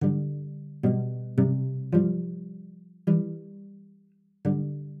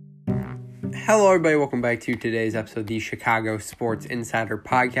Hello, everybody. Welcome back to today's episode of the Chicago Sports Insider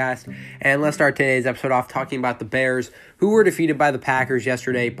Podcast. And let's start today's episode off talking about the Bears, who were defeated by the Packers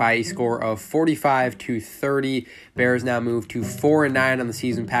yesterday by a score of 45-30. Bears now move to 4-9 on the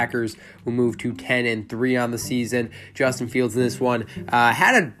season. Packers will move to 10-3 on the season. Justin Fields in this one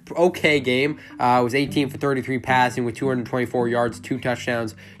had an okay game. Was 18 for 33 passing with 224 yards, 2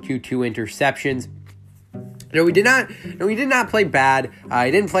 touchdowns, 2 interceptions. He did not play bad.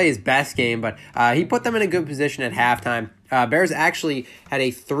 He didn't play his best game, but he put them in a good position at halftime. Bears actually had a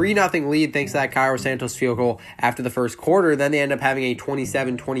 3-0 lead thanks to that Cairo Santos field goal after the first quarter. Then they end up having a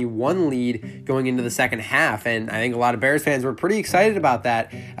 27-21 lead going into the second half, and I think a lot of Bears fans were pretty excited about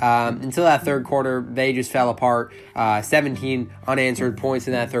that until that third quarter. They just fell apart. 17 unanswered points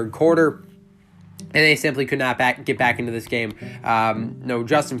in that third quarter. And they simply could not get back into this game.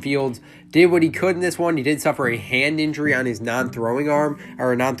 Justin Fields did what he could in this one. He did suffer a hand injury on his non-throwing arm,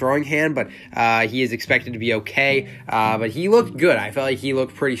 or a non-throwing hand, but he is expected to be okay. But he looked good. I felt like he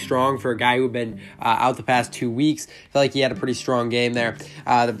looked pretty strong for a guy who had been out the past 2 weeks. I felt like he had a pretty strong game there.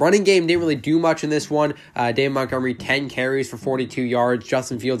 The running game didn't really do much in this one. David Montgomery, 10 carries for 42 yards.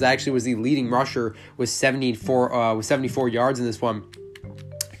 Justin Fields actually was the leading rusher with 74 yards in this one.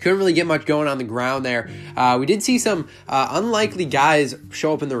 Couldn't really get much going on the ground there. We did see some unlikely guys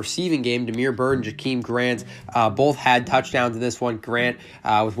show up in the receiving game. Damiere Byrd and Jakeem Grant both had touchdowns in this one. Grant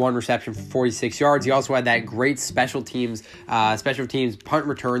with 1 reception for 46 yards. He also had that great special teams punt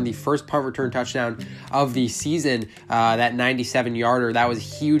return, the first punt return touchdown of the season, that 97-yarder. That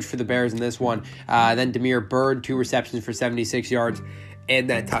was huge for the Bears in this one. Then Damiere Byrd, 2 receptions for 76 yards.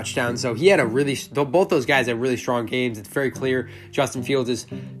 And that touchdown. So he had both those guys had really strong games. It's very clear Justin Fields is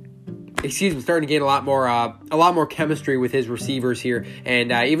starting to gain a lot more chemistry with his receivers here.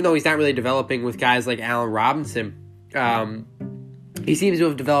 And even though he's not really developing with guys like Allen Robinson, he seems to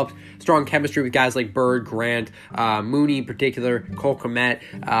have developed strong chemistry with guys like Byrd, Grant, Mooney in particular, Cole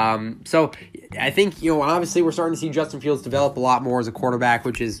Kmet. So I think, obviously we're starting to see Justin Fields develop a lot more as a quarterback,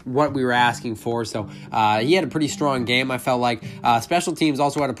 which is what we were asking for. So he had a pretty strong game, I felt like. Special teams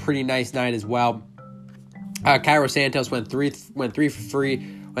also had a pretty nice night as well. Cairo Santos went 3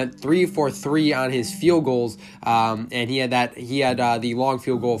 for 3 on his field goals, and he had the long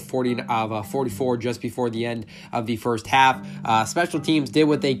field goal of 44 just before the end of the first half. Special teams did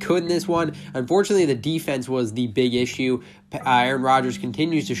what they could in this one. Unfortunately, the defense was the big issue. Aaron Rodgers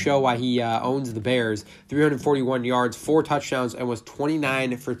continues to show why he owns the Bears. 341 yards, 4 touchdowns, and was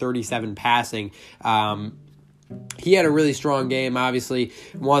 29 for 37 passing. He had a really strong game, obviously.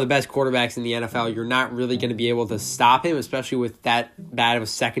 One of the best quarterbacks in the NFL. You're not really going to be able to stop him, especially with that bad of a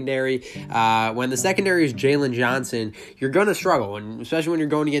secondary. When the secondary is Jalen Johnson, you're going to struggle, and especially when you're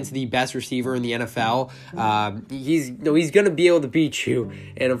going against the best receiver in the NFL. He's going to be able to beat you.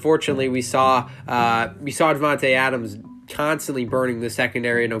 And unfortunately, we saw Davante Adams constantly burning the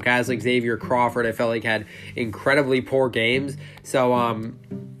secondary. Guys like Xavier Crawford, I felt like had incredibly poor games. So,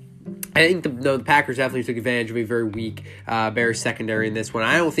 I think the Packers definitely took advantage of a very weak Bears secondary in this one.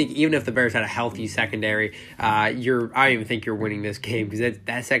 I don't think, even if the Bears had a healthy secondary, I don't even think you're winning this game, because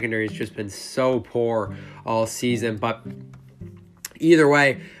that secondary has just been so poor all season. But either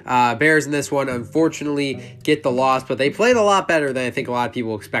way, Bears in this one, unfortunately, get the loss, but they played a lot better than I think a lot of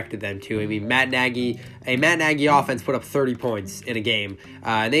people expected them to. I mean, Matt Nagy offense put up 30 points in a game,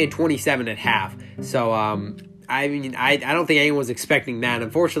 and they had 27 at half. So, I don't think anyone was expecting that.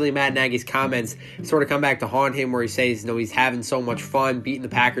 Unfortunately, Matt Nagy's comments sort of come back to haunt him, where he says, he's having so much fun beating the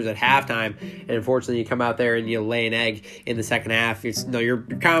Packers at halftime, and unfortunately, you come out there and you lay an egg in the second half. Your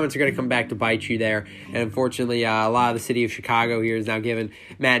comments are going to come back to bite you there. And unfortunately, a lot of the city of Chicago here is now giving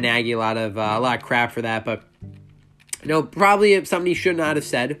Matt Nagy a lot of crap for that, but. Probably something he should not have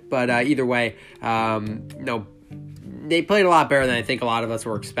said, but either way, they played a lot better than I think a lot of us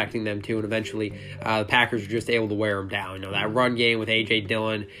were expecting them to, and eventually the Packers were just able to wear them down. That run game with A.J.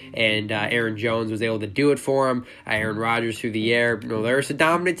 Dillon and Aaron Jones was able to do it for them. Aaron Rodgers through the air. They're a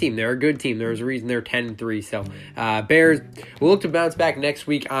dominant team. They're a good team. There's a reason they're 10-3. So Bears will look to bounce back next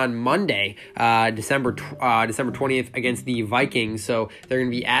week on Monday, December 20th against the Vikings. So they're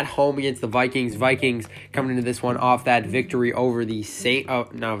going to be at home against the Vikings. Vikings coming into this one off that victory over the Saints,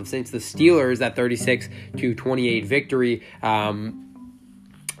 the Steelers, that 36-28 victory. That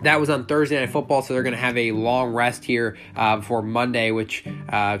was on Thursday Night Football, so they're going to have a long rest here before Monday, which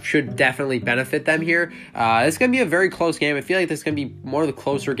should definitely benefit them here. It's going to be a very close game. I feel like this is going to be one of the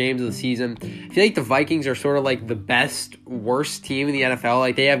closer games of the season. I feel like the Vikings are sort of like the worst team in the NFL.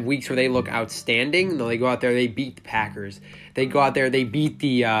 Like, they have weeks where they look outstanding. They go out there, they beat the Packers. They go out there, they beat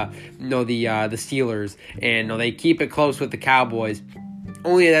the Steelers, and they keep it close with the Cowboys.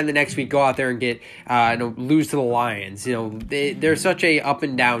 only then the next week go out there and get lose to the Lions. They're such a up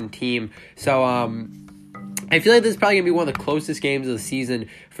and down team. So I feel like this is probably going to be one of the closest games of the season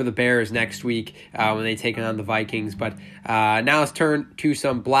for the Bears next week when they take on the Vikings. But now let's turn to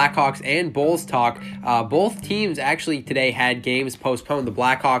some Blackhawks and Bulls talk. Both teams actually today had games postponed. The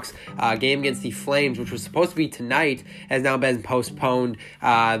Blackhawks game against the Flames, which was supposed to be tonight, has now been postponed.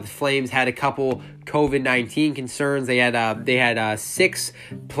 The Flames had a couple COVID-19 concerns. They had 6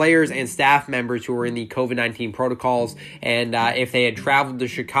 players and staff members who were in the COVID-19 protocols, and if they had traveled to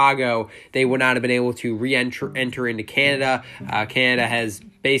Chicago, they would not have been able to enter into Canada. Canada has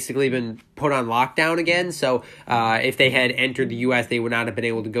basically been put on lockdown again, so if they had entered the U.S., they would not have been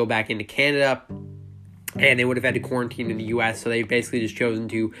able to go back into Canada, and they would have had to quarantine in the U.S., so they've basically just chosen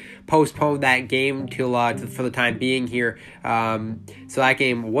to postpone that game till for the time being here. So that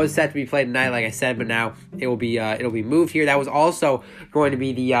game was set to be played tonight, like I said, but now it'll be moved here. That was also going to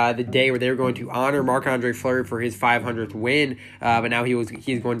be the day where they were going to honor Marc-Andre Fleury for his 500th win, but now he's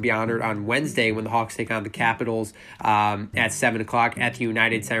going to be honored on Wednesday when the Hawks take on the Capitals at 7 o'clock at the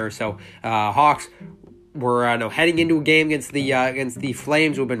United Center. So Hawks were heading into a game against the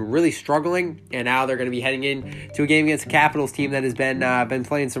Flames, who have been really struggling, and now they're going to be heading into a game against the Capitals team that has been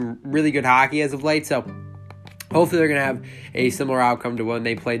playing some really good hockey as of late. So hopefully they're going to have a similar outcome to when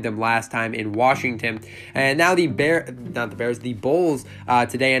they played them last time in Washington. And now the Bulls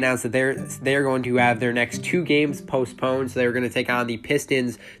today announced that they're going to have their next 2 games postponed. So they're going to take on the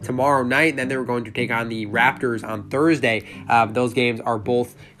Pistons tomorrow night, and then they're going to take on the Raptors on Thursday. Those games are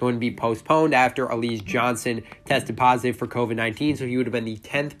both going to be postponed after Alize Johnson tested positive for COVID-19. So he would have been the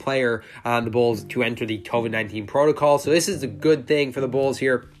 10th player on the Bulls to enter the COVID-19 protocol. So this is a good thing for the Bulls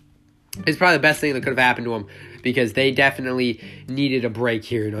here. It's probably the best thing that could have happened to them, because they definitely needed a break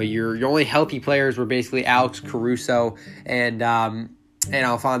here. Your only healthy players were basically Alex Caruso and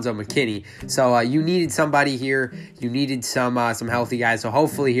Alfonso McKinney. So you needed somebody here. You needed some healthy guys. So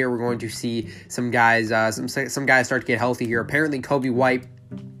hopefully here we're going to see some guys some guys start to get healthy here. Apparently Kobe White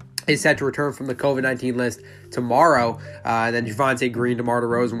is set to return from the COVID-19 list tomorrow. And then Javonte Green, DeMar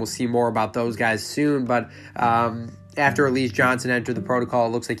DeRozan, we'll see more about those guys soon. But after Alize Johnson entered the protocol,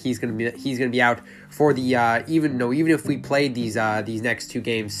 it looks like he's going to be out for the even if we played these next 2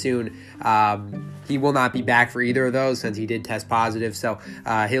 games soon, he will not be back for either of those since he did test positive. So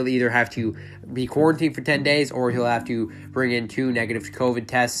he'll either have to be quarantined for 10 days or he'll have to bring in 2 negative COVID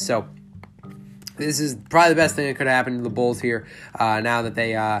tests. So this is probably the best thing that could happen to the Bulls here. Now that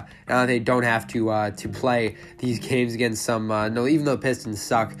they don't have to play these games against some. Even though the Pistons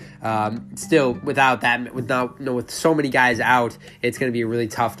suck, still with so many guys out, it's going to be a really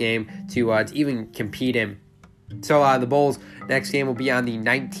tough game to even compete in. So the Bulls' next game will be on the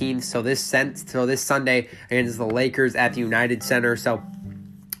 19th. So this Sunday against the Lakers at the United Center. So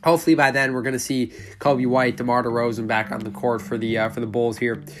hopefully by then we're going to see Kobe White, DeMar DeRozan back on the court for the Bulls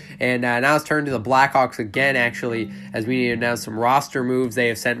here. And now let's turn to the Blackhawks again, actually, as we need to announce some roster moves. They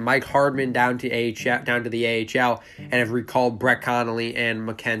have sent Mike Hardman down to the AHL and have recalled Brett Connolly and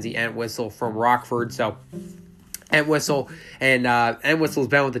Mackenzie Entwistle from Rockford. So Entwistle's been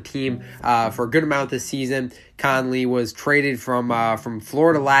with the team for a good amount this season. Connolly was traded from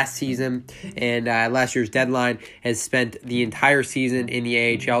Florida last season, and last year's deadline has spent the entire season in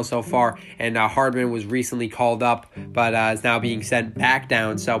the AHL so far. And Hardman was recently called up, but is now being sent back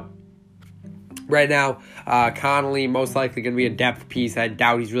down. So right now, Connolly most likely going to be a depth piece. I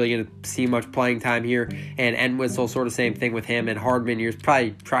doubt he's really going to see much playing time here. And Entwistle, sort of same thing with him. And Hardman, you're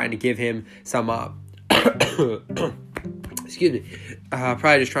probably trying to give him some excuse me,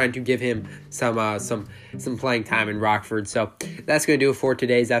 probably just trying to give him some playing time in Rockford. So that's going to do it for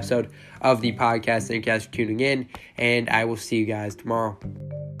today's episode of the podcast. Thank you guys for tuning in, and I will see you guys tomorrow.